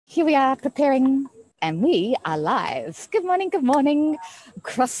here we are preparing, and we are live. Good morning,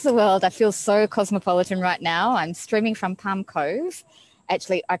 across the world. I feel so cosmopolitan right now. I'm streaming from Palm Cove.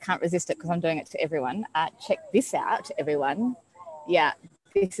 Actually, I can't resist it because I'm doing it to everyone. Check this out, everyone. Yeah,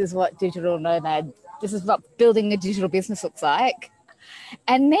 this is what this is what building a digital business looks like.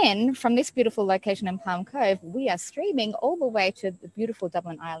 And then from this beautiful location in Palm Cove, we are streaming all the way to the beautiful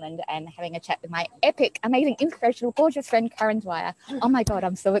Dublin, Ireland, and having a chat with my epic, amazing, inspirational, gorgeous friend, Karen Dwyer. Oh my God,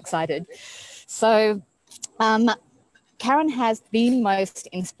 I'm so excited. So Karen has the most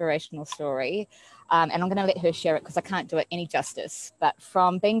inspirational story, and I'm going to let her share it because I can't do it any justice. But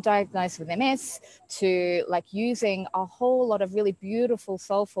from being diagnosed with MS to like using a whole lot of really beautiful,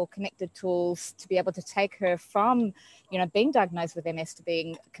 soulful, connected tools to be able to take her from, being diagnosed with MS to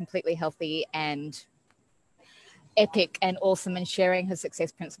being completely healthy and epic and awesome, and sharing her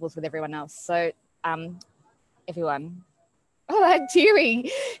success principles with everyone else. So, everyone, I'm tearing.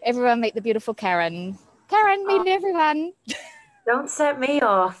 Everyone, meet the beautiful Karen. Karen, meet everyone. Don't set me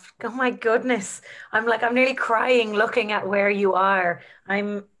off. Oh my goodness. I'm nearly crying looking at where you are.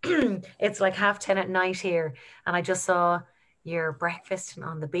 It's like 10:30 at night here, and I just saw your breakfast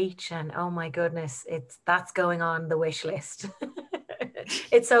on the beach, and oh my goodness, that's going on the wish list.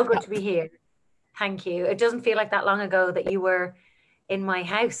 It's so good to be here. Thank you. It doesn't feel like that long ago that you were in my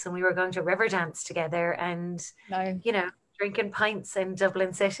house and we were going to river dance together and, No. Drinking pints in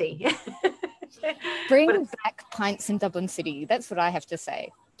Dublin City. Bring back pints in Dublin City. That's what I have to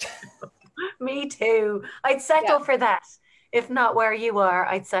say. Me too. I'd settle for that. If not where you are,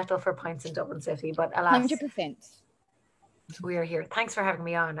 I'd settle for pints in Dublin City. But alas, 100%. We are here. Thanks for having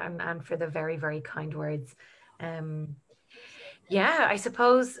me on and for the very, very kind words. I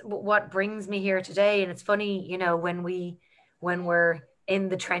suppose what brings me here today, and it's funny, when we're in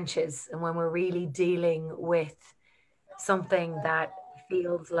the trenches and when we're really dealing with something that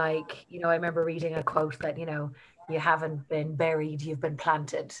feels like, I remember reading a quote that, you haven't been buried, you've been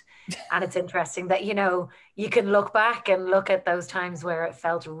planted. And it's interesting that, you can look back and look at those times where it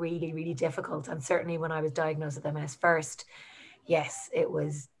felt really, really difficult. And certainly when I was diagnosed with MS first, yes, it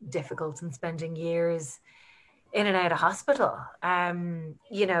was difficult, and spending years in and out of hospital.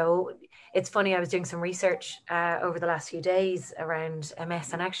 It's funny, I was doing some research over the last few days around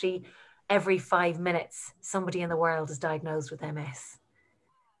MS, and actually every 5 minutes, somebody in the world is diagnosed with MS.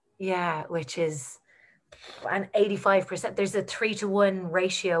 Yeah, which is an 85%. There's a 3-to-1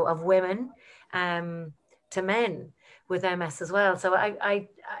 ratio of women to men with MS as well. So I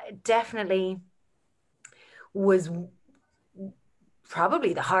definitely was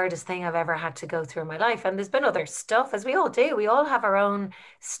probably the hardest thing I've ever had to go through in my life. And there's been other stuff, as we all do. We all have our own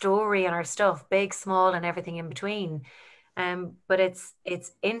story and our stuff, big, small, and everything in between. But it's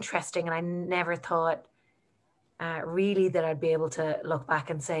interesting, and I never thought really that I'd be able to look back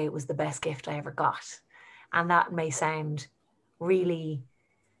and say it was the best gift I ever got. And that may sound really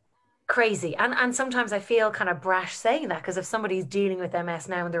crazy. And sometimes I feel kind of brash saying that, because if somebody's dealing with MS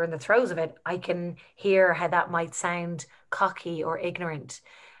now and they're in the throes of it, I can hear how that might sound cocky or ignorant.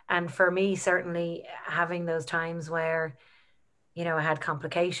 And for me, certainly having those times where, I had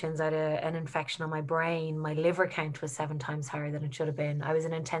complications, I had an infection on my brain, my liver count was 7 times higher than it should have been. I was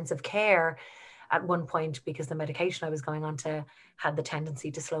in intensive care at one point because the medication I was going on to had the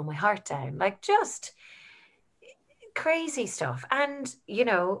tendency to slow my heart down, like just crazy stuff. And,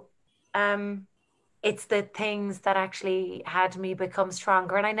 it's the things that actually had me become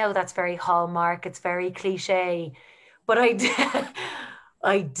stronger. And I know that's very hallmark, it's very cliche, but I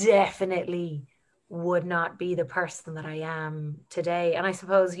definitely would not be the person that I am today. And I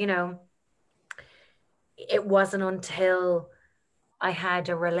suppose, it wasn't until I had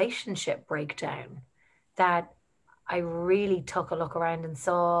a relationship breakdown that I really took a look around and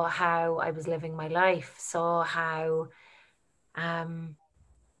saw how I was living my life, saw how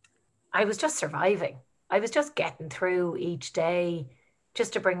I was just surviving. I was just getting through each day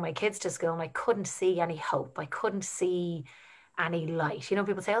just to bring my kids to school, and I couldn't see any hope. I couldn't see any light.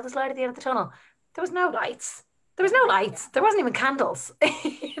 People say, oh, there's light at the end of the tunnel. There was no lights. There was no lights. There wasn't even candles.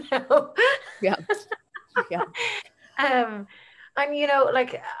 Yeah. Yeah. And, I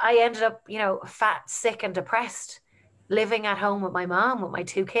ended up, fat, sick, and depressed, living at home with my mom, with my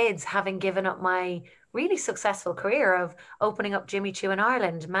 2 kids, having given up my really successful career of opening up Jimmy Choo in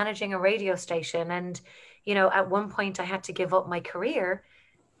Ireland, managing a radio station. And, at one point I had to give up my career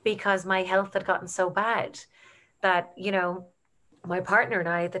because my health had gotten so bad that, my partner and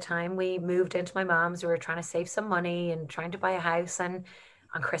I at the time, we moved into my mom's. We were trying to save some money and trying to buy a house. And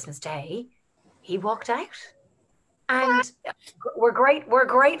on Christmas Day, he walked out. And we're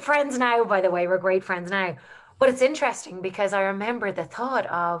great friends now, by the way. We're great friends now. But it's interesting because I remember the thought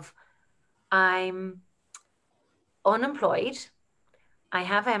of I'm unemployed, I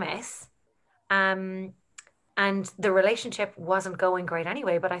have MS, um, and the relationship wasn't going great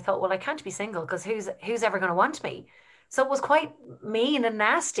anyway. But I thought, well, I can't be single because who's ever going to want me? So it was quite mean and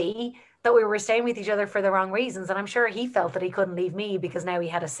nasty that we were staying with each other for the wrong reasons. And I'm sure he felt that he couldn't leave me because now he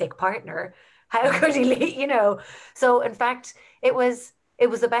had a sick partner. How could he leave? So in fact, it was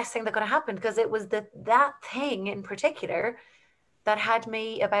the best thing that could have happened because it was that thing in particular that had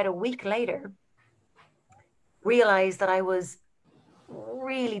me about a week later realize that I was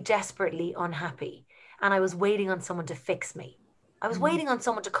really desperately unhappy and I was waiting on someone to fix me. I was Mm. waiting on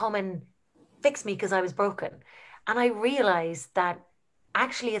someone to come and fix me because I was broken. And I realized that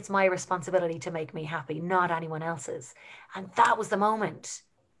actually it's my responsibility to make me happy, not anyone else's. And that was the moment.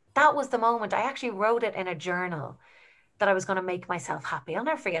 That was the moment. I actually wrote it in a journal that I was going to make myself happy. I'll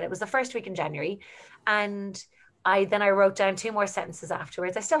never forget. It was the first week in January. And I wrote down two more sentences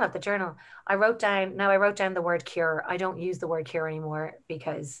afterwards. I still have the journal. I wrote down the word cure. I don't use the word cure anymore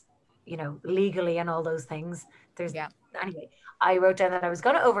because, legally and all those things. Yeah. Anyway, I wrote down that I was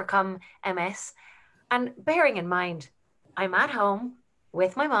going to overcome MS. And bearing in mind, I'm at home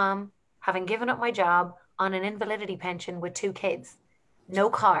with my mom, having given up my job on an invalidity pension with two kids, no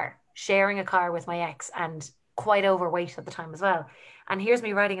car, sharing a car with my ex, and quite overweight at the time as well. And here's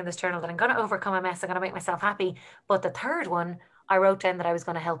me writing in this journal that I'm going to overcome MS, I'm going to make myself happy. But the third one, I wrote down that I was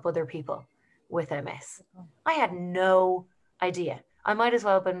going to help other people with MS. I had no idea. I might as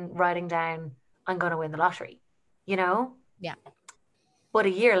well have been writing down, I'm going to win the lottery, you know? Yeah. But a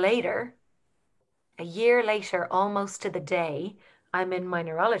year later, almost to the day, I'm in my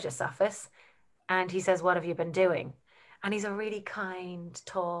neurologist's office and he says, "What have you been doing?" And he's a really kind,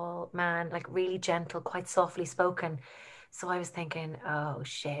 tall man, like really gentle, quite softly spoken. So I was thinking, oh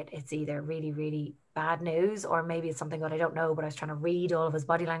shit, it's either really, really bad news or maybe it's something that I don't know, but I was trying to read all of his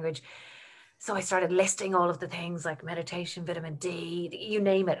body language. So I started listing all of the things like meditation, vitamin D, you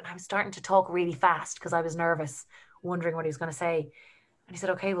name it. And I was starting to talk really fast because I was nervous, wondering what he was going to say. And he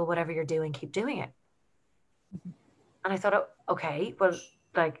said, "Okay, well, whatever you're doing, keep doing it." And I thought, oh, okay, well,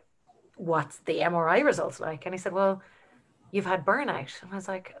 like, what's the MRI results like? And he said, "Well, you've had burnout." And I was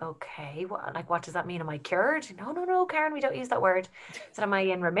like, okay, what does that mean? Am I cured? No, no, no, Karen, we don't use that word. I said, "Am I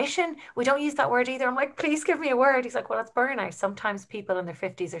in remission?" We don't use that word either. I'm like, "Please give me a word." He's like, "Well, it's burnout. Sometimes people in their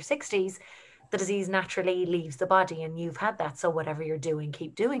 50s or 60s, the disease naturally leaves the body and you've had that. So whatever you're doing,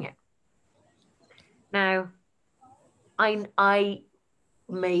 keep doing it." Now, I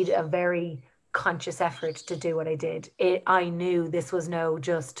made a very conscious effort to do what I did. I knew this was no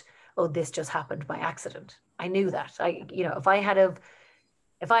just, oh, this just happened by accident. I knew that. If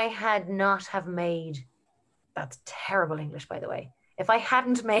I had not have made, that's terrible English, by the way. If I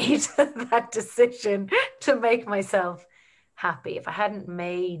hadn't made that decision to make myself happy, if I hadn't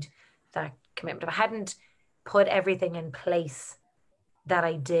made that commitment, if I hadn't put everything in place that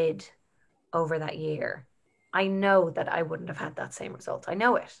I did over that year, I know that I wouldn't have had that same result. I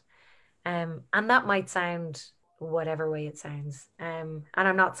know it. And that might sound whatever way it sounds. And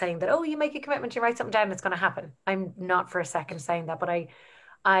I'm not saying that, oh, you make a commitment, you write something down, it's going to happen. I'm not for a second saying that, but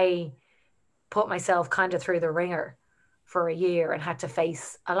I put myself kind of through the ringer for a year and had to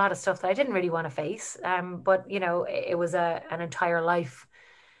face a lot of stuff that I didn't really want to face. But it was an entire life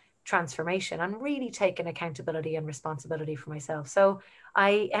transformation and really taking accountability and responsibility for myself. So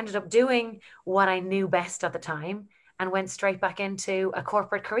I ended up doing what I knew best at the time and went straight back into a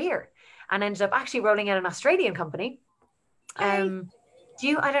corporate career and ended up actually rolling out an Australian company. I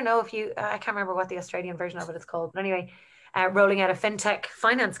don't know if I can't remember what the Australian version of it is called, but anyway, rolling out a fintech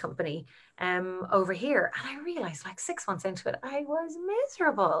finance company over here. And I realized like 6 months into it, I was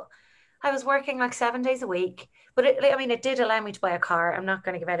miserable. I was working like 7 days a week, but it did allow me to buy a car. I'm not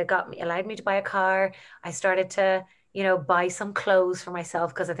going to give out. Allowed me to buy a car. I started to, buy some clothes for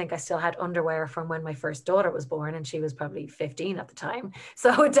myself because I think I still had underwear from when my first daughter was born and she was probably 15 at the time.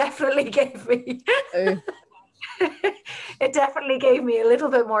 So it definitely gave me, it definitely gave me a little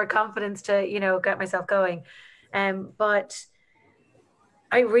bit more confidence to, get myself going. But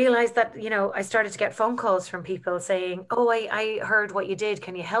I realized that, I started to get phone calls from people saying, "Oh, I heard what you did.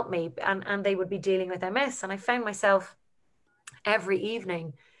 Can you help me?" And they would be dealing with MS. And I found myself every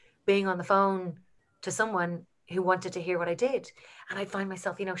evening being on the phone to someone who wanted to hear what I did. And I'd find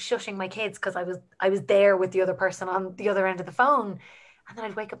myself, shushing my kids because I was there with the other person on the other end of the phone. And then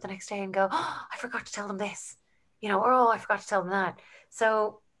I'd wake up the next day and go, "Oh, I forgot to tell them this, or oh, I forgot to tell them that."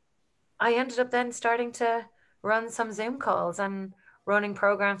 So I ended up then starting to run some Zoom calls and running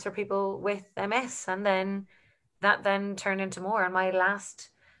programs for people with MS. And then that then turned into more. And my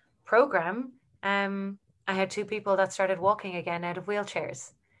last program, I had two people that started walking again out of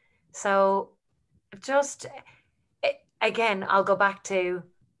wheelchairs. So just, again, I'll go back to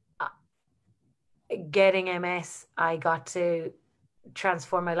getting MS. I got to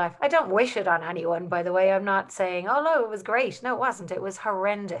transform my life. I don't wish it on anyone, by the way. I'm not saying, oh no, it was great. No, it wasn't. It was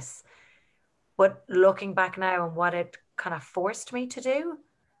horrendous. But looking back now and what it kind of forced me to do,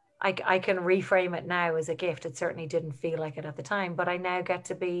 I can reframe it now as a gift. It certainly didn't feel like it at the time, but I now get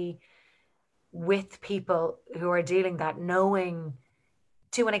to be with people who are dealing that, knowing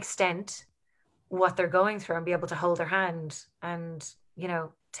to an extent what they're going through, and be able to hold their hand and,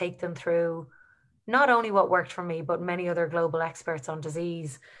 take them through not only what worked for me, but many other global experts on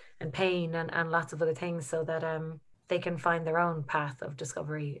disease and pain and lots of other things, so that they can find their own path of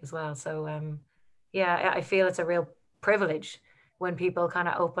discovery as well. So yeah, I feel it's a real privilege when people kind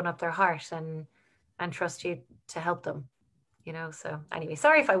of open up their heart and trust you to help them, So anyway,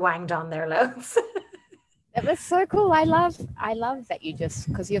 sorry if I wanged on there loads. It was so cool. I love that you just,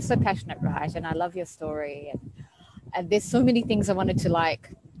 because you're so passionate, right? And I love your story. And there's so many things I wanted to like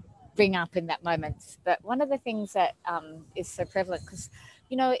bring up in that moment. But one of the things that is so prevalent, because,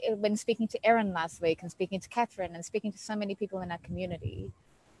 when speaking to Erin last week and speaking to Catherine and speaking to so many people in our community,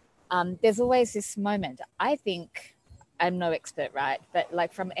 there's always this moment. I think, I'm no expert, right? But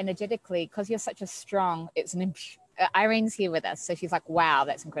like from energetically, because you're such a strong, Irene's here with us. So she's like, wow,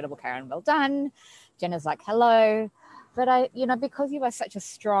 that's incredible, Karen. Well done. Jenna's like, hello. But because you are such a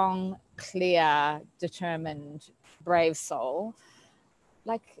strong, clear, determined, brave soul,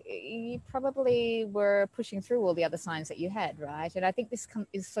 like you probably were pushing through all the other signs that you had, right? And I think this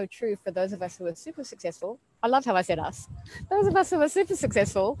is so true for those of us who are super successful. I love how I said us. Those of us who are super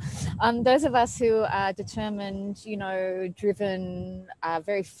successful, those of us who are determined, driven,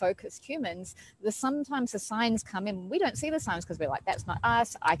 very focused humans, sometimes the signs come in. We don't see the signs because we're like, that's not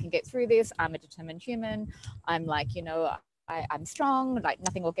us. I can get through this. I'm a determined human. I'm like, I'm strong, like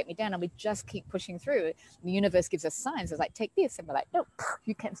nothing will get me down, and we just keep pushing through. The universe gives us signs. It's like, take this, and we're like, no,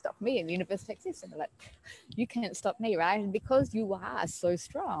 you can't stop me. And the universe takes this, and we're like, you can't stop me, right? And because you are so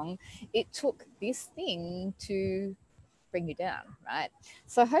strong, it took this thing to bring you down, right?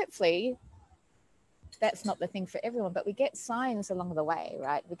 So hopefully that's not the thing for everyone, but we get signs along the way,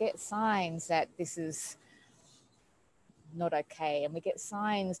 right? We get signs that this is not okay, and we get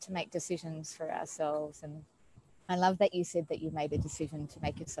signs to make decisions for ourselves. And I love that you said that you made a decision to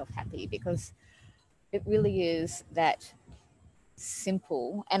make yourself happy, because it really is that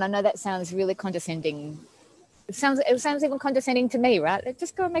simple. And I know that sounds really condescending. It sounds even condescending to me, right? Like,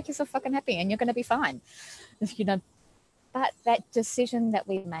 just go and make yourself fucking happy and you're going to be fine. But that decision that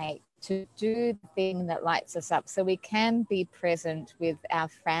we make to do the thing that lights us up, so we can be present with our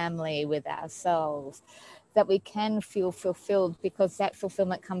family, with ourselves, that we can feel fulfilled, because that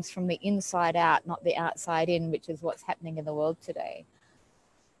fulfillment comes from the inside out, not the outside in, which is what's happening in the world today.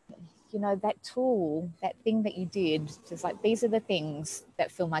 That tool, that thing that you did, just like, these are the things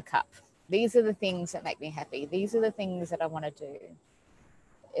that fill my cup. These are the things that make me happy. These are the things that I want to do.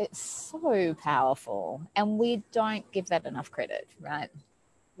 It's so powerful, and we don't give that enough credit, right?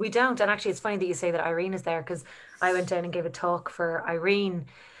 We don't. And actually, it's funny that you say that Irene is there, because I went down and gave a talk for Irene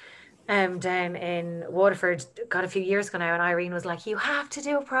down in Waterford, got a few years ago now, and Irene was like, you have to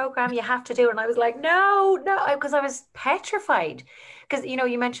do a program, you have to do it. And I was like, no, because I was petrified. Because,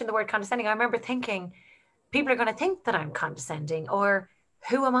 you mentioned the word condescending. I remember thinking, people are going to think that I'm condescending, or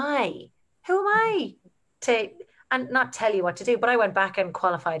who am I? Who am I to, and not tell you what to do? But I went back and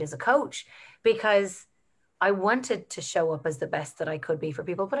qualified as a coach, because I wanted to show up as the best that I could be for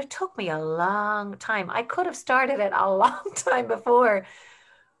people, but it took me a long time. I could have started it a long time before,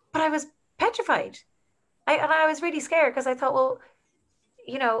 but I was petrified. And I was really scared, because I thought, well,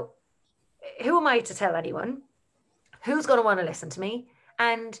 who am I to tell anyone? Who's going to want to listen to me?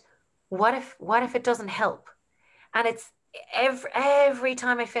 And what if it doesn't help? And it's every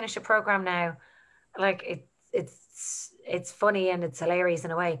time I finish a program now, like it's funny and it's hilarious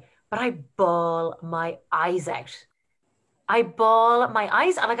in a way, but I bawl my eyes out. I bawl my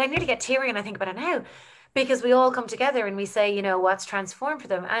eyes out. Like, I nearly get teary and I think about it now, because we all come together and we say, what's transformed for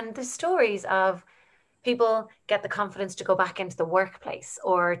them. And the stories of people get the confidence to go back into the workplace,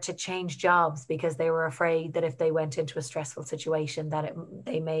 or to change jobs because they were afraid that if they went into a stressful situation that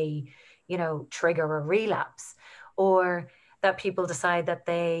they may, trigger a relapse, or that people decide that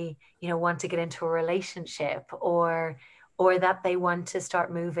they, want to get into a relationship, or that they want to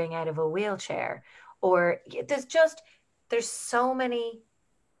start moving out of a wheelchair, or there's so many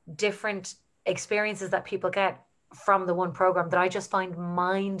different experiences that people get from the one program that I just find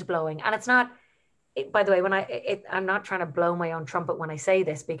mind blowing. And it's not, by the way, I'm not trying to blow my own trumpet when I say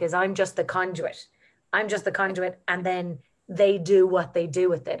this, because I'm just the conduit. I'm just the conduit, and then they do what they do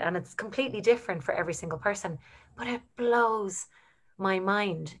with it. And it's completely different for every single person, but it blows my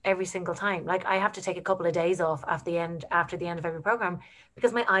mind every single time. Like I have to take a couple of days off after the end of every program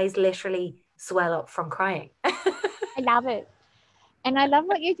because my eyes literally swell up from crying. I love it. And I love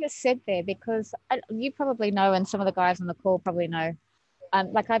what you just said there, because you probably know, and some of the guys on the call probably know,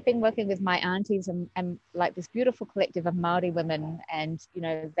 like I've been working with my aunties and like this beautiful collective of Maori women, and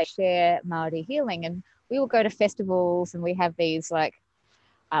they share Maori healing, and we will go to festivals and we have these like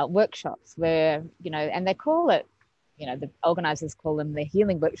workshops where and they call it, the organizers call them the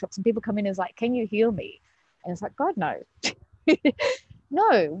healing workshops, and people come in and is like, can you heal me? And it's like, God, no.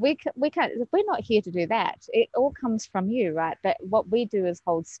 No, we can't. We're not here to do that. It all comes from you, right? But what we do is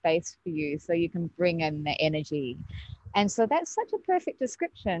hold space for you so you can bring in the energy. And so that's such a perfect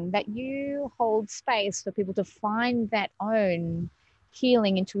description, that you hold space for people to find that own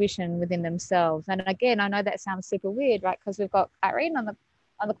healing intuition within themselves. And again, I know that sounds super weird, right? Because we've got Irene on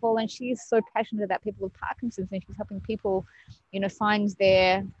the call, and she's so passionate about people with Parkinson's, and she's helping people, find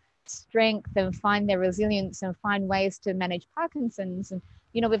their strength and find their resilience and find ways to manage Parkinson's. And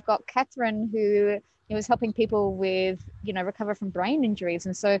we've got Catherine, who is helping people with recover from brain injuries.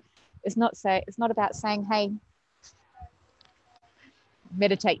 And so it's not about saying, hey,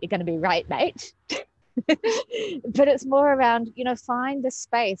 meditate, you're going to be right, mate. But it's more around find the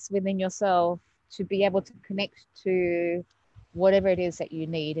space within yourself to be able to connect to whatever it is that you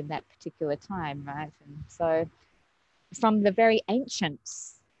need in that particular time, right? And so from the very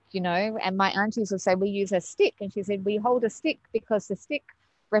ancients, and my aunties would say we use a stick, and she said we hold a stick because the stick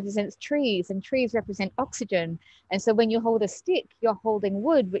represents trees, and trees represent oxygen. And so when you hold a stick, you're holding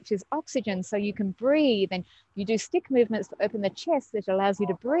wood, which is oxygen, so you can breathe. And you do stick movements to open the chest, that allows you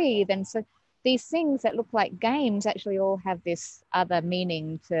to breathe. And so these things that look like games actually all have this other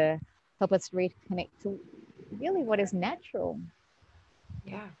meaning to help us reconnect to really what is natural.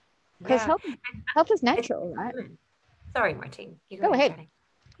 Yeah. Because health is natural, right? Sorry, Martine. You go ahead. Jenny.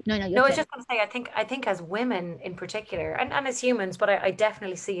 No, I was just going to say, I think as women in particular, and as humans, but I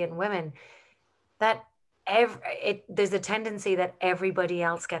definitely see in women that there's a tendency that everybody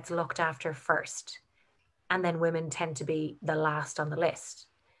else gets looked after first, and then women tend to be the last on the list.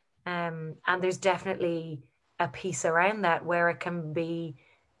 And there's definitely a piece around that where it can be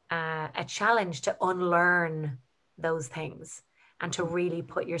a challenge to unlearn those things and to really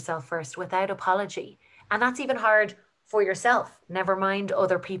put yourself first without apology. And that's even hard for yourself, never mind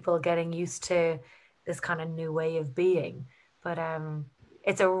other people getting used to this kind of new way of being. But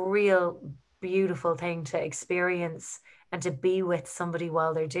it's a real beautiful thing to experience and to be with somebody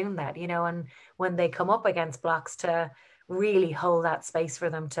while they're doing that, and when they come up against blocks, to really hold that space for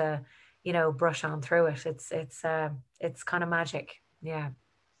them to, brush on through it. It's kind of magic. Yeah.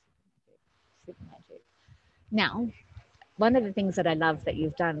 Super magic. Now, one of the things that I love that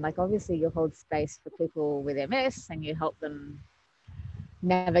you've done, like obviously you hold space for people with MS and you help them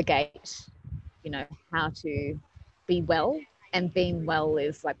navigate, how to be well, and being well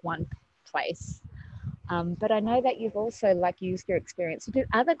is like one place. But I know that you've also used your experience to do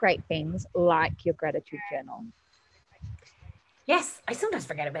other great things, like your gratitude journal. Yes, I sometimes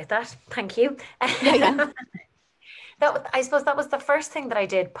forget about that. Thank you. Yeah. I suppose that was the first thing that I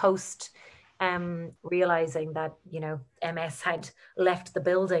did post realizing that MS had left the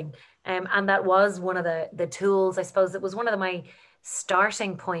building, and that was one of the tools. I suppose it was one of my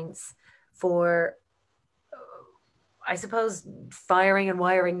starting points for, I suppose, firing and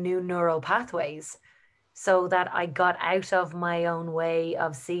wiring new neural pathways, so that I got out of my own way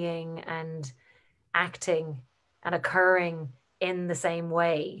of seeing and acting and occurring in the same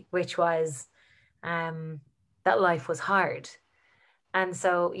way, which was that life was hard. And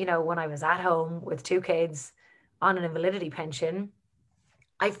so, when I was at home with two kids on an invalidity pension,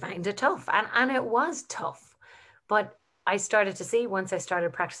 I found it tough. And it was tough. But I started to see, once I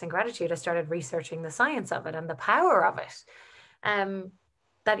started practicing gratitude, I started researching the science of it and the power of it,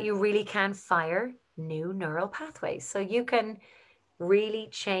 that you really can fire new neural pathways. So you can really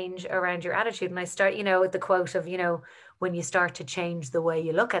change around your attitude. And I start, with the quote of, when you start to change the way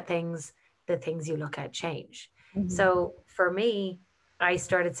you look at things, the things you look at change. Mm-hmm. So for me, I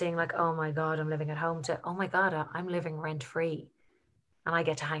started seeing oh my God, I'm living at home, to, oh my God, I'm living rent free. And I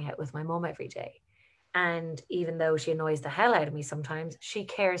get to hang out with my mom every day. And even though she annoys the hell out of me sometimes, she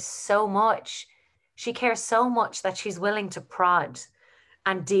cares so much. She cares so much that she's willing to prod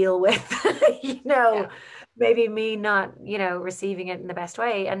and deal with, maybe me not, receiving it in the best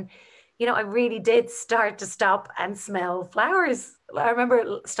way. And, I really did start to stop and smell flowers. I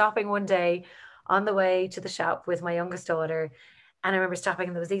remember stopping one day on the way to the shop with my youngest daughter, And I remember stopping,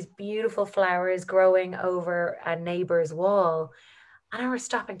 and there was these beautiful flowers growing over a neighbor's wall. And I remember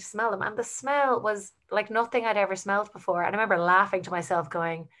stopping to smell them. And the smell was like nothing I'd ever smelled before. And I remember laughing to myself,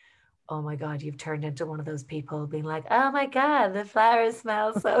 going, oh my God, you've turned into one of those people being like, oh my God, the flowers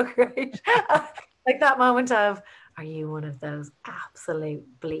smell so great. Like that moment of, are you one of those absolute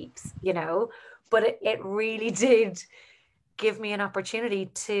bleeps, you know? But it really did give me an opportunity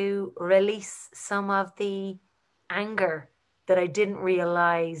to release some of the anger that I didn't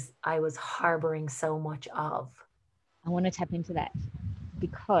realize I was harboring so much of. I want to tap into that Yeah.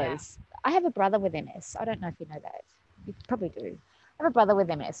 because I have a brother with MS. I don't know if you know that. You probably do. I have a brother with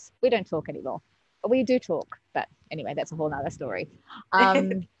MS. We don't talk anymore. We do talk, but anyway, that's a whole nother story.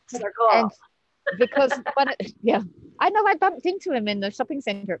 Another call. And because, yeah, I know I bumped into him in the shopping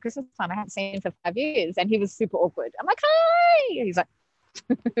center at Christmas time. I hadn't seen him for 5 years, and he was super awkward. I'm like, hi. He's like,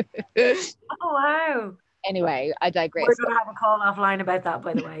 Oh, wow. anyway, I We're digress. going to have a call offline about that,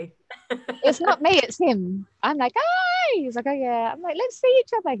 by the way. It's not me, it's him. I'm like, hi. He's like, oh yeah. I'm like, let's see each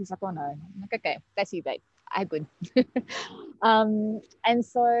other. He's like, oh no. I'm like, okay, that's you, babe. I good. And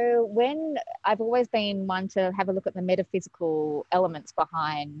so when I've always been one to have a look at the metaphysical elements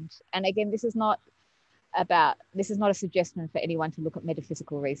behind, and again, this is not a suggestion for anyone to look at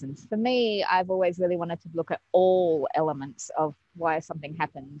metaphysical reasons. For me, I've always really wanted to look at all elements of why something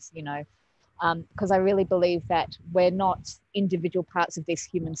happens, because I really believe that we're not individual parts of this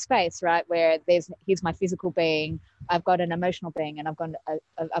human space, right? Where here's my physical being, I've got an emotional being, and I've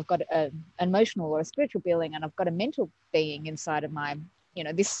got an emotional or a spiritual being, and I've got a mental being inside of my,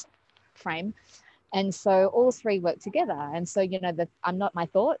 this frame. And so all three work together. And so, I'm not my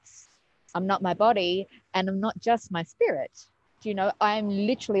thoughts, I'm not my body, and I'm not just my spirit. I'm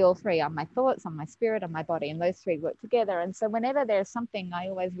literally all three. I'm my thoughts, I'm my spirit, I'm my body, and those three work together. And so whenever there's something, I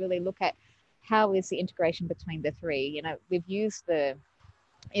always really look at how is the integration between the three. We've used the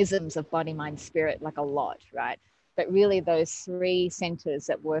isms of body, mind, spirit like a lot, right? But really those three centers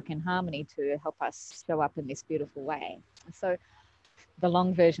that work in harmony to help us show up in this beautiful way. So the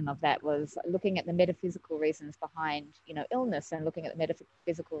long version of that was looking at the metaphysical reasons behind, illness, and looking at the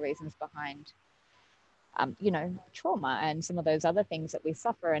metaphysical reasons behind, trauma and some of those other things that we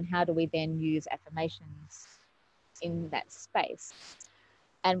suffer, and how do we then use affirmations in that space.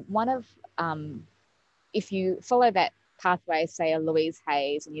 And one of, if you follow that pathway, say a Louise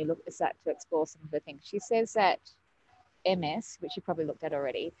Hayes, and you start to explore some of the things, she says that MS, which you probably looked at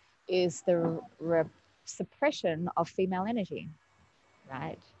already, is the suppression of female energy,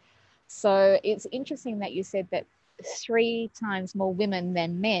 right? So it's interesting that you said that 3 times more women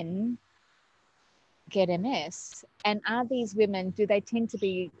than men get MS. And are these women, do they tend to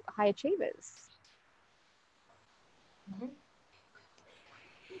be high achievers? Mm-hmm.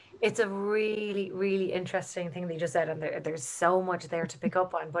 It's a really, really interesting thing that you just said, and there's so much there to pick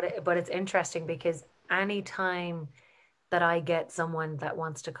up on. But it's interesting because anytime that I get someone that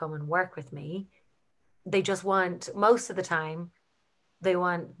wants to come and work with me, they just want, most of the time, they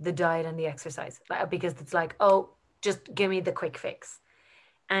want the diet and the exercise, because it's like, oh, just give me the quick fix.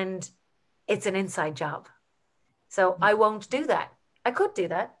 And it's an inside job. So I won't do that. I could do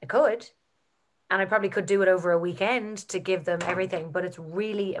that. I could. And I probably could do it over a weekend to give them everything. But it's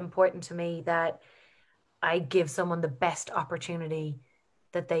really important to me that I give someone the best opportunity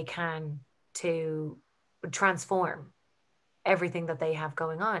that they can to transform everything that they have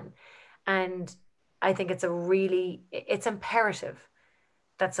going on. And I think it's imperative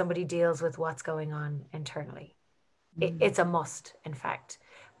that somebody deals with what's going on internally. It's a must, in fact.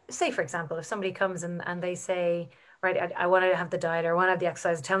 Say, for example, if somebody comes and they say, right, I want to have the diet, or I want to have the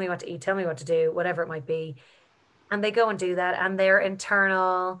exercise, tell me what to eat, tell me what to do, whatever it might be. And they go and do that, and their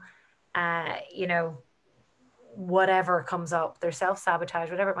internal, whatever comes up, their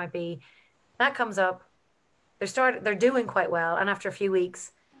self-sabotage, whatever it might be, that comes up, they're doing quite well. And after a few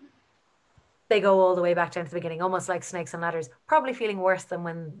weeks, they go all the way back down to the beginning, almost like snakes and ladders, probably feeling worse than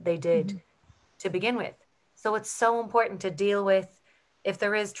when they did to begin with. So it's so important to deal with if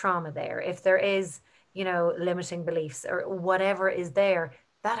there is trauma there, if there is, limiting beliefs or whatever is there,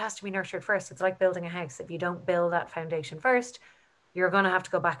 that has to be nurtured first. It's like building a house. If you don't build that foundation first, you're going to have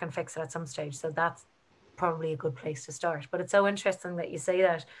to go back and fix it at some stage. So that's probably a good place to start. But it's so interesting that you say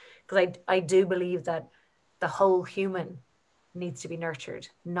that, because I do believe that the whole human needs to be nurtured,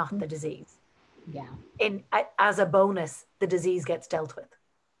 not the disease. Yeah. As a bonus, the disease gets dealt with.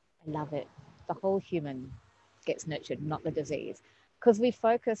 I love it. The whole human gets nurtured, not the disease. Because we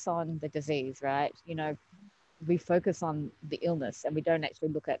focus on the disease, right? We focus on the illness, and we don't actually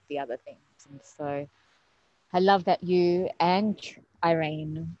look at the other things. And so I love that you and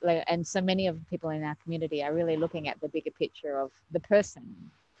Irene and so many of the people in our community are really looking at the bigger picture of the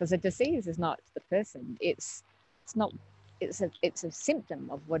person, because a disease is not the person. It's not. It's a symptom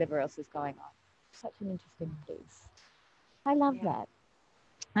of whatever else is going on. Such an interesting piece. I love that.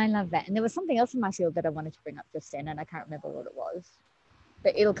 I love that. And there was something else in my field that I wanted to bring up just then, and I can't remember what it was.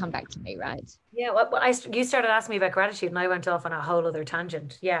 But it'll come back to me, right? Yeah, well, you started asking me about gratitude, and I went off on a whole other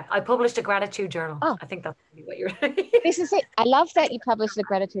tangent. Yeah, I published a gratitude journal. Oh, I think that's what you're. this is it. I love that you published a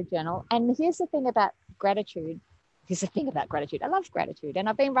gratitude journal. And here's the thing about gratitude. Here's the thing about gratitude. I love gratitude, and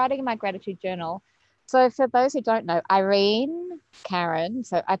I've been writing in my gratitude journal. So for those who don't know, Irene, Karen,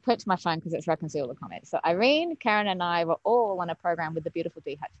 so I put to my phone because it's where I can see all the comments. So Irene, Karen, and I were all on a program with the beautiful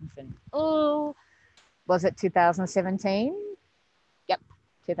Dee Hutchinson. Oh, was it 2017? Yep,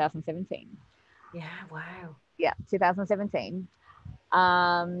 2017. Yeah, wow. Yeah, 2017.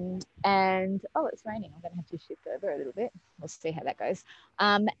 And oh, it's raining. I'm going to have to shift over a little bit. We'll see how that goes.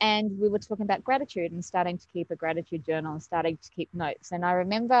 And we were talking about gratitude and starting to keep a gratitude journal and starting to keep notes. And I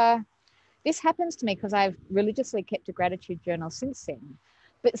remember this happens to me because I've religiously kept a gratitude journal since then.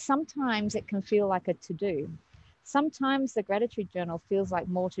 But sometimes it can feel like a to-do. Sometimes the gratitude journal feels like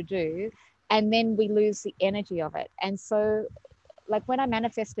more to do, and then we lose the energy of it. And so like when I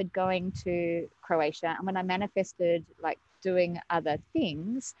manifested going to Croatia and when I manifested like doing other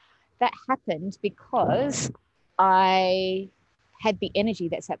things, that happened because I had the energy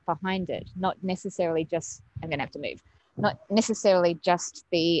that sat behind it, not necessarily just, I'm going to have to move, not necessarily just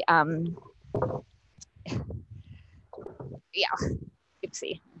the, oopsie,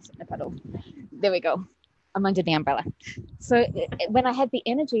 it's in the puddle. There we go. I'm under the umbrella. So when I had the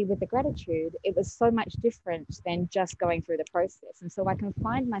energy with the gratitude, it was so much different than just going through the process. And so I can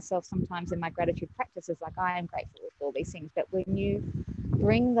find myself sometimes in my gratitude practices, like I am grateful for all these things, but when you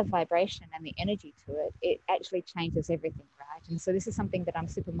bring the vibration and the energy to it, it actually changes everything, right? And so this is something that I'm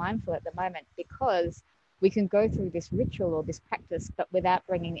super mindful at the moment, because we can go through this ritual or this practice, but without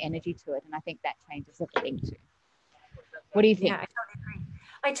bringing energy to it. And I think that changes everything too. What do you think? Yeah,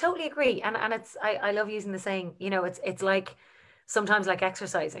 I totally agree. And it's I love using the saying, you know, it's like sometimes like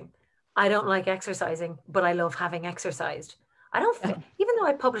exercising. I don't like exercising, but I love having exercised. I don't even though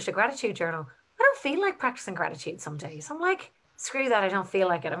I published a gratitude journal, I don't feel like practicing gratitude some days. I'm like, screw that, I don't feel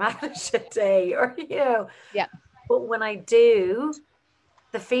like it. I'm having a shit day, or you know. Yeah. But when I do,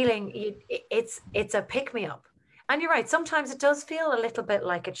 the feeling it's a pick me up. And you're right, sometimes it does feel a little bit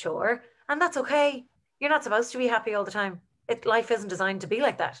like a chore, and that's okay. You're not supposed to be happy all the time. Life isn't designed to be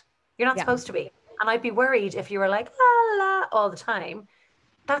like that. You're not Yeah. supposed to be. And I'd be worried if you were like la la all the time.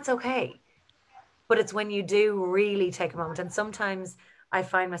 That's okay. But it's when you do really take a moment, and sometimes I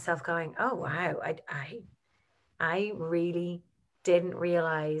find myself going, oh wow, I really didn't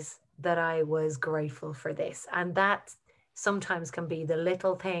realize that I was grateful for this. And that sometimes can be the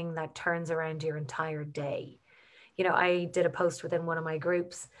little thing that turns around your entire day. You know, I did a post within one of my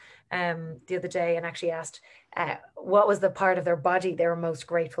groups the other day and actually asked what was the part of their body they were most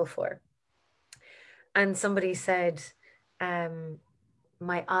grateful for. And somebody said,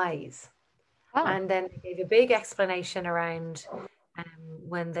 my eyes. Oh. And then they gave a big explanation around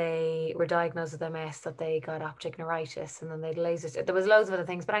when they were diagnosed with MS, that they got optic neuritis and then they'd lasers. There was loads of other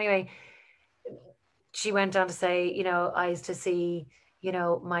things. But anyway, she went on to say, you know, eyes to see, you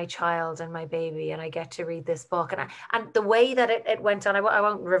know, my child and my baby, and I get to read this book. And the way that it went on, I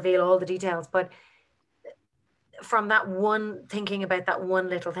won't reveal all the details, but from that one, thinking about that one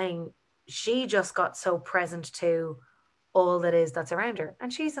little thing, she just got so present to all that is that's around her.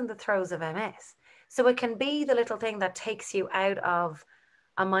 And she's in the throes of MS. So it can be the little thing that takes you out of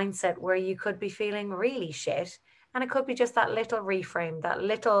a mindset where you could be feeling really shit. And it could be just that little reframe, that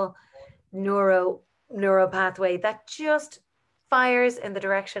little neuro pathway that just fires in the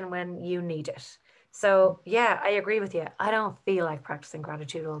direction when you need it. So yeah, I agree with you. I don't feel like practicing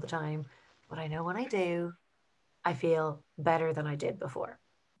gratitude all the time, but I know when I do, I feel better than I did before.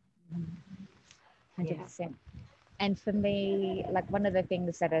 100%. And for me, like one of the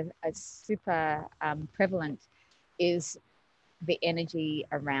things that are super prevalent is the energy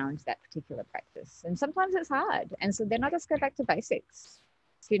around that particular practice. And sometimes it's hard. And so then I just go back to basics.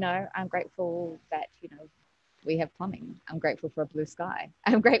 You know, I'm grateful that, you know, we have plumbing. I'm grateful for a blue sky.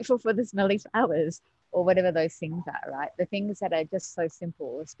 I'm grateful for the smelly flowers, or whatever those things are, right? The things that are just so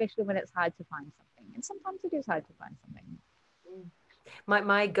simple, especially when it's hard to find something. And sometimes it is hard to find something.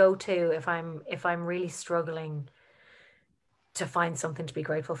 My go-to, if I'm really struggling to find something to be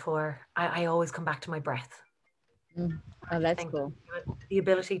grateful for, I always come back to my breath. Oh, that's cool. The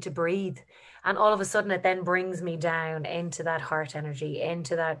ability to breathe. And all of a sudden it then brings me down into that heart energy,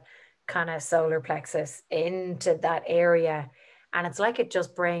 into that kind of solar plexus into that area. And it's like it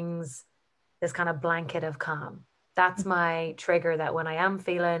just brings this kind of blanket of calm. That's my trigger, that when I am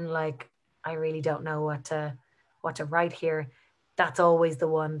feeling like I really don't know what to write here, that's always the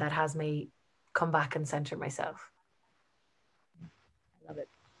one that has me come back and center myself. I love it.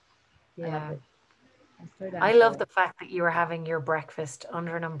 I love Yeah. it. I'm so down I for love it. the fact that you were having your breakfast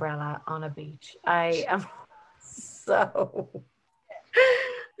under an umbrella on a beach. I am so I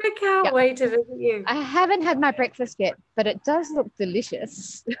Yeah, can't wait to visit you. I haven't had my breakfast yet, but it does look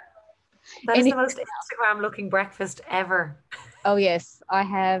delicious. That is And the most Instagram looking breakfast ever. oh yes, I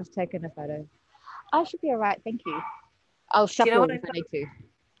have taken a photo. I should be all right, thank you. I'll Do you know shuffle what I if I put? need to. Do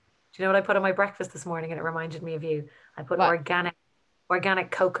you know what I put on my breakfast this morning and it reminded me of you? I put What?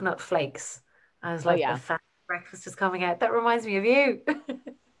 organic coconut flakes. I was Oh like, the yeah, fat breakfast is coming out. That reminds me of you.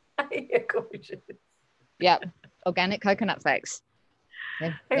 You're gorgeous. yeah. Organic coconut flakes.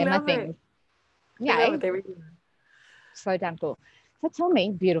 I They're my love it. thing. I Yeah, love it. They really are. so damn cool. So tell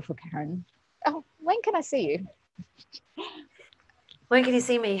me, beautiful Karen, oh, when can I see you? When can you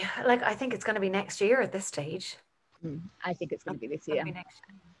see me? Like, I think it's going to be next year at this stage. I think it's going to be this It's going year. to be next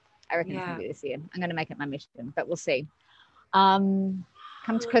I reckon year. it's going Yeah. to be this year. I'm going to make it my mission, but we'll see. Come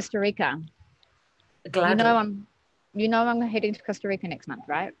to Costa Rica. You know Gladly. I'm, you know I'm heading to Costa Rica next month,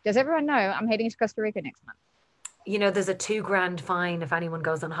 right? Does everyone know I'm heading to Costa Rica next month? You know, there's a 2 grand fine if anyone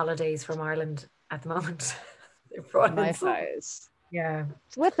goes on holidays from Ireland at the moment. They're brought in so. Mofos. Yeah.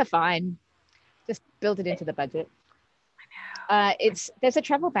 It's worth the fine. Just build it into the budget. I know. There's a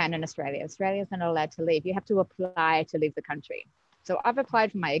travel ban in Australia. Australians are not allowed to leave. You have to apply to leave the country. So I've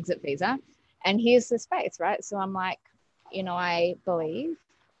applied for my exit visa, and here's the space, right? So I'm like, I believe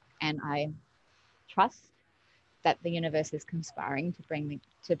and I trust that the universe is conspiring to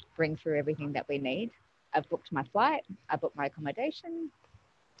bring through everything that we need. I've booked my flight. I booked my accommodation.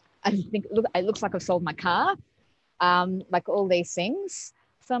 I think it looks like I've sold my car. Like all these things.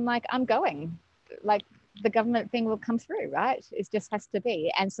 So I'm like, I'm going. Like the government thing will come through, right? It just has to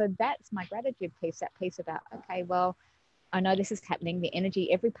be. And so that's my gratitude piece, that piece about, okay, well, I know this is happening. The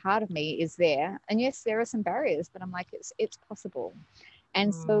energy, every part of me is there. And yes, there are some barriers, but I'm like, it's possible.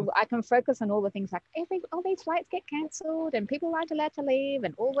 And so I can focus on all the things like all these flights get cancelled and people aren't allowed to leave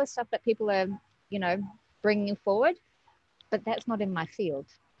and all the stuff that people are, you know, bringing forward. But that's not in my field.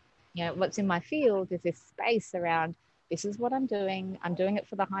 What's in my field is this space around this is what I'm doing. I'm doing it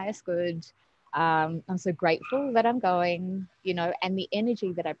for the highest good. I'm so grateful that I'm going, and the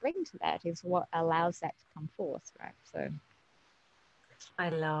energy that I bring to that is what allows that to come forth, right? So I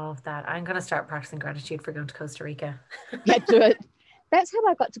love that. I'm going to start practicing gratitude for going to Costa Rica. yeah, do it. That's how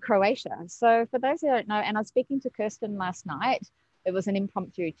I got to Croatia. So for those who don't know, and I was speaking to Kirsten last night, it was an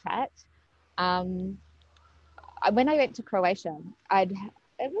impromptu chat. Um, when I went to Croatia,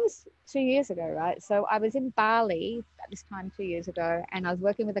 it was 2 years ago, right? So I was in Bali at this time 2 years ago, and I was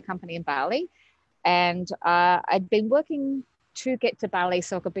working with a company in Bali, and I'd been working to get to Bali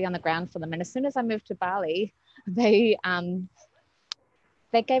so I could be on the ground for them. And as soon as I moved to Bali, they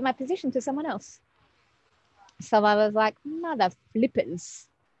gave my position to someone else. So I was like, mother flippers,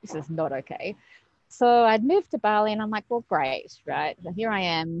 this is not okay. So I'd moved to Bali and I'm like, well, great, right? Here I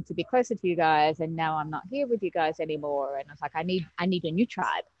am to be closer to you guys. And now I'm not here with you guys anymore. And I was like, I need a new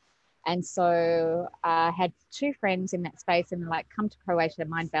tribe. And so I had two friends in that space and they're like, come to Croatia.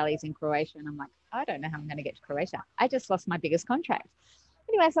 Mind Valley's in Croatia. And I'm like, I don't know how I'm going to get to Croatia. I just lost my biggest contract.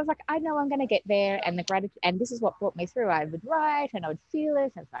 Anyway, so I was like, I know I'm going to get there. And the gratitude, and this is what brought me through. I would write and I would feel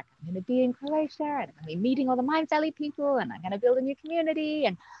it. I was like, I'm going to be in Croatia and I'm going to be meeting all the Mind Valley people and I'm going to build a new community.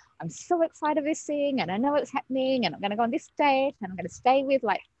 And I'm so excited of this thing and I know it's happening and I'm going to go on this date and I'm going to stay with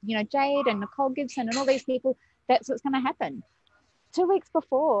Jade and Nicole Gibson and all these people. That's what's going to happen. 2 weeks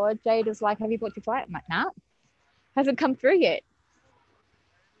before, Jade is like, have you booked your flight? I'm like, nah, hasn't come through yet.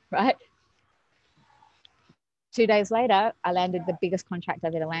 Right? 2 days later, I landed the biggest contract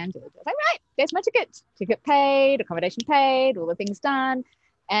I've ever landed. I was like, right, there's my ticket. Ticket paid, accommodation paid, all the things done.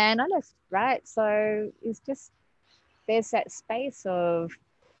 And I left, right? So it's just, there's that space of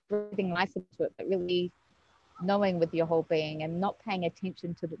breathing life into it, but really knowing with your whole being and not paying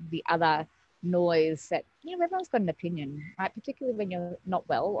attention to the other noise that, everyone's got an opinion, right? Particularly when you're not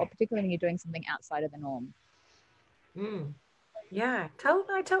well or particularly when you're doing something outside of the norm. Yeah,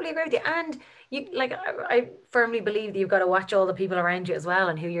 I totally agree with you. And I firmly believe that you've got to watch all the people around you as well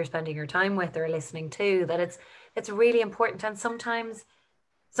and who you're spending your time with or listening to, that it's really important. And sometimes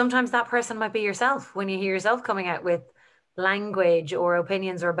that person might be yourself when you hear yourself coming out with language or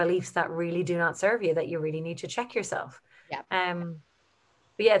opinions or beliefs that really do not serve you, that you really need to check yourself. Yeah.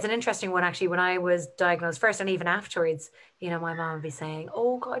 But yeah, it's an interesting one actually. When I was diagnosed first and even afterwards, you know, my mom would be saying,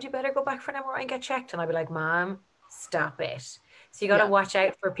 oh God, you better go back for an MRI and get checked. And I'd be like, Mom, stop it. So you got to Yeah. watch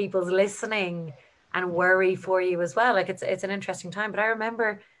out for people's listening and worry for you as well. Like it's an interesting time. But I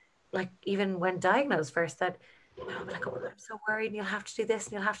remember, like, even when diagnosed first, that you know, I'm like, oh, I'm so worried, and you'll have to do this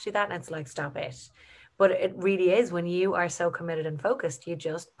and you'll have to do that. And it's like, stop it. But it really is, when you are so committed and focused, you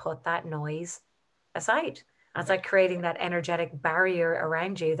just put that noise aside. And it's like creating that energetic barrier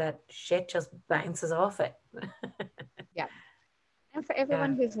around you that shit just bounces off it. Yeah. And for Yeah.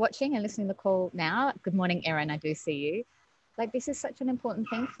 everyone who's watching and listening to the call now, good morning, Erin. I do see you. Like, this is such an important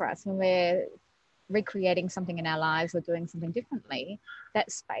thing for us when we're recreating something in our lives or doing something differently.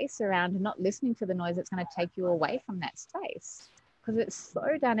 That space around not listening to the noise that's going to take you away from that space, because it's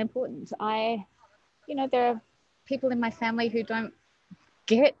so damn important. There are people in my family who don't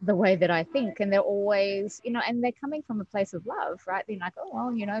get the way that I think, and they're always, and they're coming from a place of love, right? They're like, oh,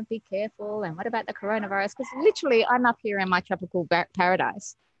 well, be careful, and what about the coronavirus? Because literally I'm up here in my tropical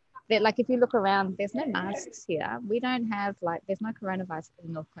paradise. That, like, if you look around, there's no masks here. We don't have, like, there's no coronavirus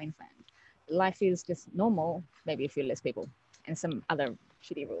in North Queensland. Life is just normal, maybe a few less people and some other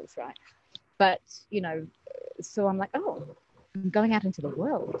shitty rules, right? But so I'm like, oh, I'm going out into the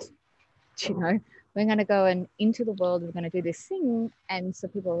world. We're going to go into the world. We're going to do this thing. And so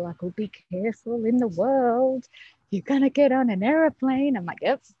people are like, oh, be careful in the world. You're going to get on an airplane. I'm like,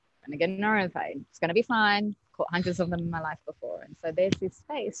 yep, I'm going to get on an airplane. It's going to be fine. Caught hundreds of them in my life before. And so there's this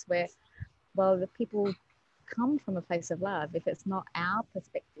space where, well, the people come from a place of love. If it's not our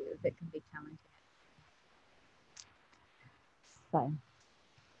perspective, it can be challenging. So.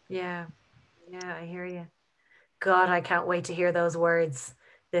 Yeah. Yeah, I hear you. God, I can't wait to hear those words.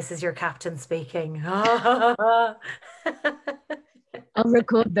 This is your captain speaking. I'll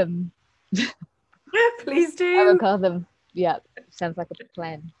record them. Please I'll do. record them. Yeah, sounds like a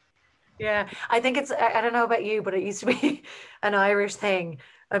plan. Yeah, I think I don't know about you, but it used to be an Irish thing.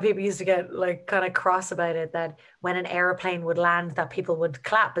 And people used to get like kind of cross about it, that when an airplane would land, that people would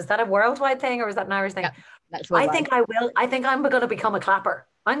clap. Is that a worldwide thing or is that an Irish thing? Yeah, that's worldwide. I think I'm going to become a clapper.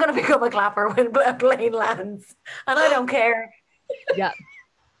 I'm going to become a clapper when a plane lands. And I don't care.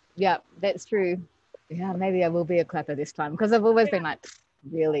 Yeah, that's true. Yeah, maybe I will be a clapper this time, because I've always been like,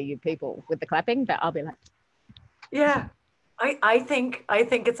 really, you people with the clapping, but I'll be like, yeah. I think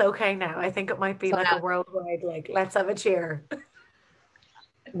it's okay now. I think it might be so like a worldwide, like, let's have a cheer.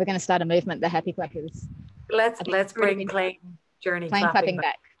 we're going to start a movement, the happy clappers. Let's bring plane journey plane clapping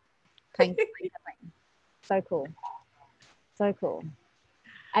back. Plane clapping. So cool. So cool.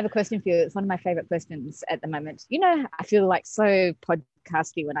 I have a question for you. It's one of my favorite questions at the moment. I feel like so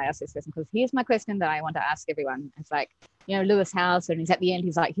podcasty when I ask this question, because here's my question that I want to ask everyone. It's like, Lewis House, and he's at the end,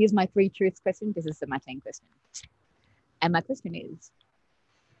 he's like, here's my 3 truths question. This is the Martiene question. And my question is,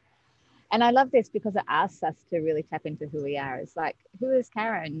 and I love this because it asks us to really tap into who we are. It's like, who is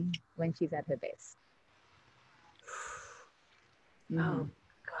Karen when she's at her best? Oh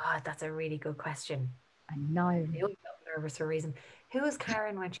God, that's a really good question. I know. I feel nervous for a reason. Who is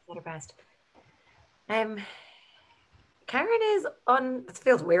Karen when she's at her best? Karen is it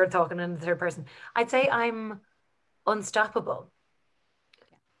feels weird talking in the third person. I'd say I'm unstoppable.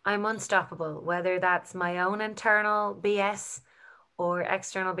 I'm unstoppable, whether that's my own internal BS or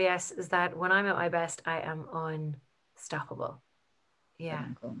external BS, is that when I'm at my best, I am unstoppable. Yeah.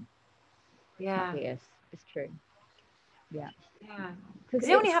 Cool. Yeah. Yes, it's true. Yeah. Yeah. Because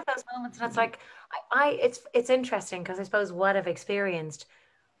you only have those moments, and it's like, it's interesting, because I suppose what I've experienced,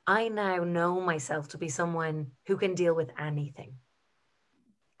 I now know myself to be someone who can deal with anything.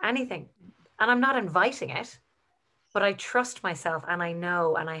 Anything. And I'm not inviting it, but I trust myself, and I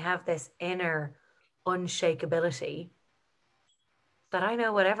know, and I have this inner unshakability that I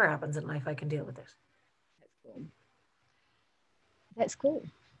know whatever happens in life, I can deal with it. That's cool.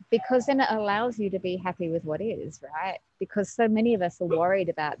 Because then it allows you to be happy with what is, right? Because so many of us are worried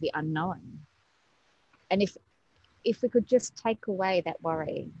about the unknown. And if we could just take away that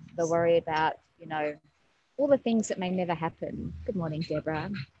worry, the worry about, all the things that may never happen. Good morning,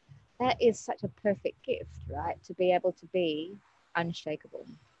 Deborah. That is such a perfect gift, right? To be able to be unshakable.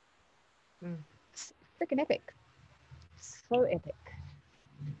 It's freaking epic. So epic.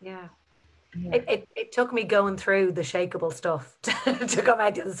 Yeah. It took me going through the shakable stuff to come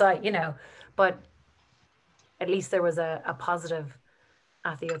out to the side, but at least there was a positive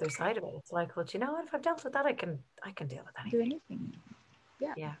at the other side of it. It's like, well, what? If I've dealt with that, I can deal with anything. Do anything.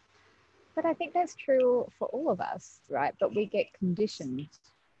 Yeah. Yeah. But I think that's true for all of us, right? But we get conditioned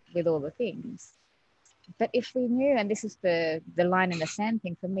with all the things. But if we knew, and this is the line in the sand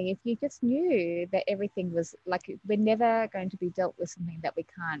thing for me, if you just knew that everything was like, we're never going to be dealt with something that we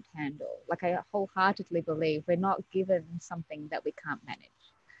can't handle. Like, I wholeheartedly believe we're not given something that we can't manage.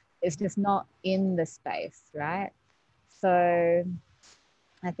 It's just not in the space, right? So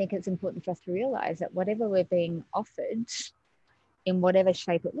I think it's important for us to realize that whatever we're being offered, in whatever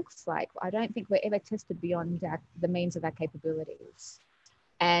shape it looks like, I don't think we're ever tested beyond the means of our capabilities.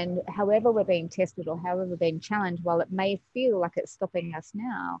 And however we're being tested or however we're being challenged, while it may feel like it's stopping us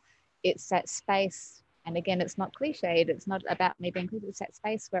now, it's that space. And again, it's not cliched. It's not about me being cliched. It's that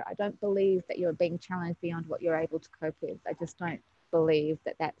space where I don't believe that you're being challenged beyond what you're able to cope with. I just don't believe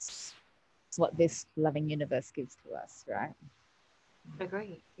that that's what this loving universe gives to us, right?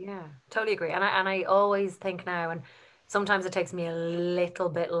 Agree. Yeah, totally agree. And I always think now, and sometimes it takes me a little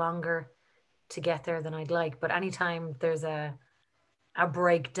bit longer to get there than I'd like, but anytime there's a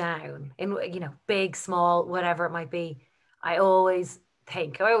breakdown in, big, small, whatever it might be, I always I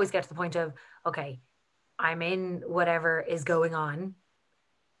always get to the point of, okay, I'm in whatever is going on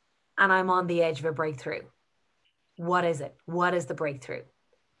and I'm on the edge of a breakthrough. What is it? What is the breakthrough?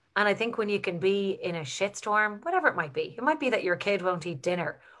 And I think when you can be in a shitstorm, whatever it might be that your kid won't eat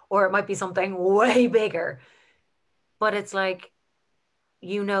dinner, or it might be something way bigger. But it's like,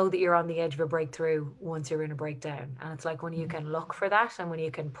 that you're on the edge of a breakthrough once you're in a breakdown. And it's like when you can look for that and when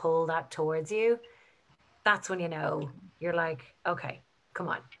you can pull that towards you, that's when you're like, okay, come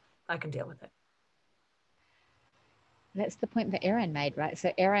on, I can deal with it. That's the point that Erin made, right?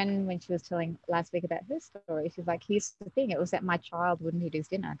 So Erin, when she was telling last week about her story, she's like, here's the thing. It was that my child wouldn't eat his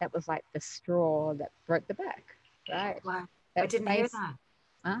dinner. That was like the straw that broke the back, right? Wow. That I didn't hear that.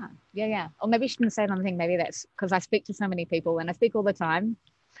 Yeah. Or maybe she didn't say another thing. Maybe that's because I speak to so many people and I speak all the time.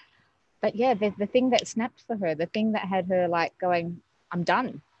 But yeah, the thing that snapped for her, the thing that had her like going, I'm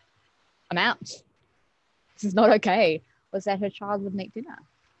done. I'm out. This is not okay, was that her child wouldn't eat dinner.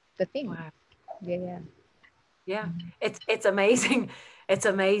 The thing. Wow. Yeah. Yeah. It's amazing. It's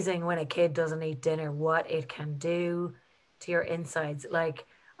amazing when a kid doesn't eat dinner, what it can do to your insides. Like,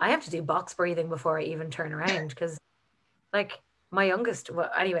 I have to do box breathing before I even turn around because, like, my youngest,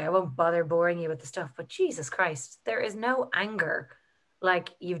 well, anyway, I won't bother boring you with the stuff, but Jesus Christ, there is no anger like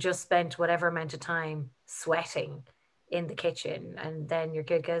you've just spent whatever amount of time sweating in the kitchen, and then your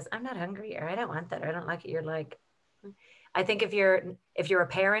kid goes, I'm not hungry, or I don't want that, or I don't like it. You're like, I think if you're a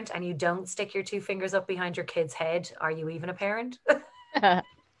parent and you don't stick your two fingers up behind your kid's head, are you even a parent?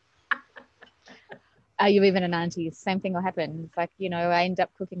 Are you even an auntie? Same thing will happen. It's like, I end up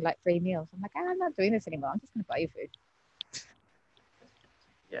cooking like 3 meals. I'm like, I'm not doing this anymore. I'm just going to buy you food.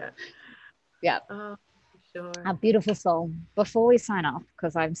 Yeah. Yeah. Oh, sure. Our beautiful soul. Before we sign off,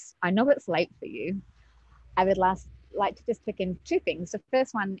 because I know it's late for you, I would like to just pick in 2 things. The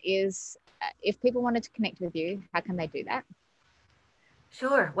first one is, if people wanted to connect with you, how can they do that?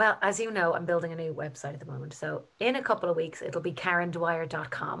 Sure. Well, as you know, I'm building a new website at the moment. So in a couple of weeks, it'll be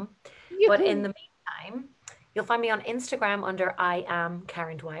karendwyer.com. But in the meantime, you'll find me on Instagram under I am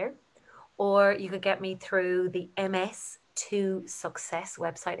Karen Dwyer, or you could get me through the MS2Success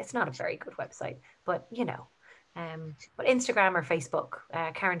website. It's not a very good website, but but Instagram or Facebook,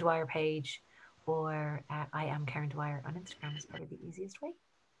 Karen Dwyer page, or I am Karen Dwyer on Instagram is probably the easiest way.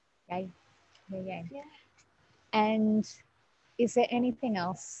 Yeah. And is there anything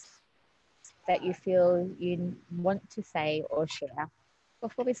else that you feel you want to say or share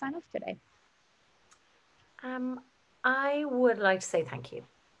before we sign off today? I would like to say thank you.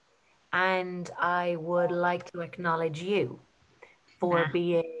 And I would like to acknowledge you for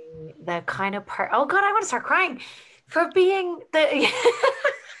being the kind of oh God, I want to start crying. For being the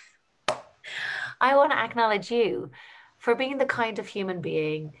I want to acknowledge you for being the kind of human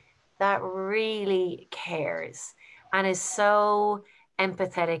being that really cares and is so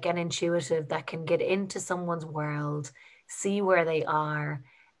empathetic and intuitive, that can get into someone's world, see where they are,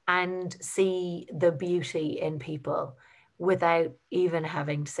 and see the beauty in people without even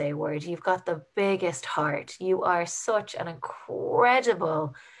having to say a word. You've got the biggest heart. You are such an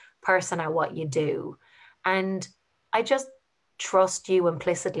incredible person at what you do. And I just trust you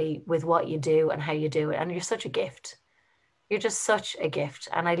implicitly with what you do and how you do it. And you're such a gift. You're just such a gift.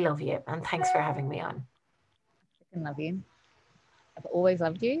 And I love you. And thanks for having me on. I love you. I've always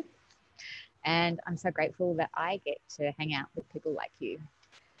loved you. And I'm so grateful that I get to hang out with people like you.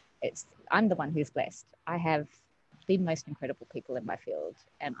 I'm the one who's blessed. I have the most incredible people in my field.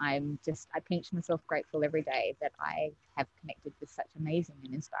 And I pinch myself grateful every day that I have connected with such amazing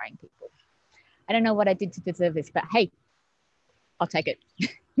and inspiring people. I don't know what I did to deserve this, but hey, I'll take it.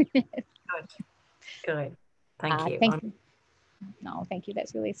 Good. Thank you. Thank you. No, thank you.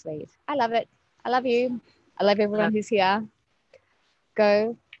 That's really sweet. I love it. I love you. I love everyone who's here.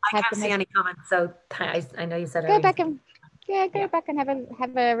 Go. I can't see any comments, so I know you said go back and go back and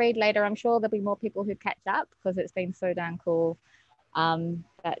have a read later. I'm sure there'll be more people who catch up because it's been so darn cool.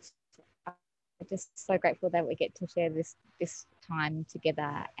 But I'm just so grateful that we get to share this time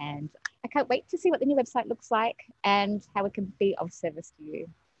together, and I can't wait to see what the new website looks like and how it can be of service to you.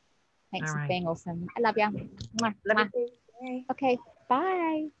 Thanks for being awesome. I love you. Love you. Okay,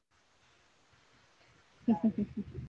 bye.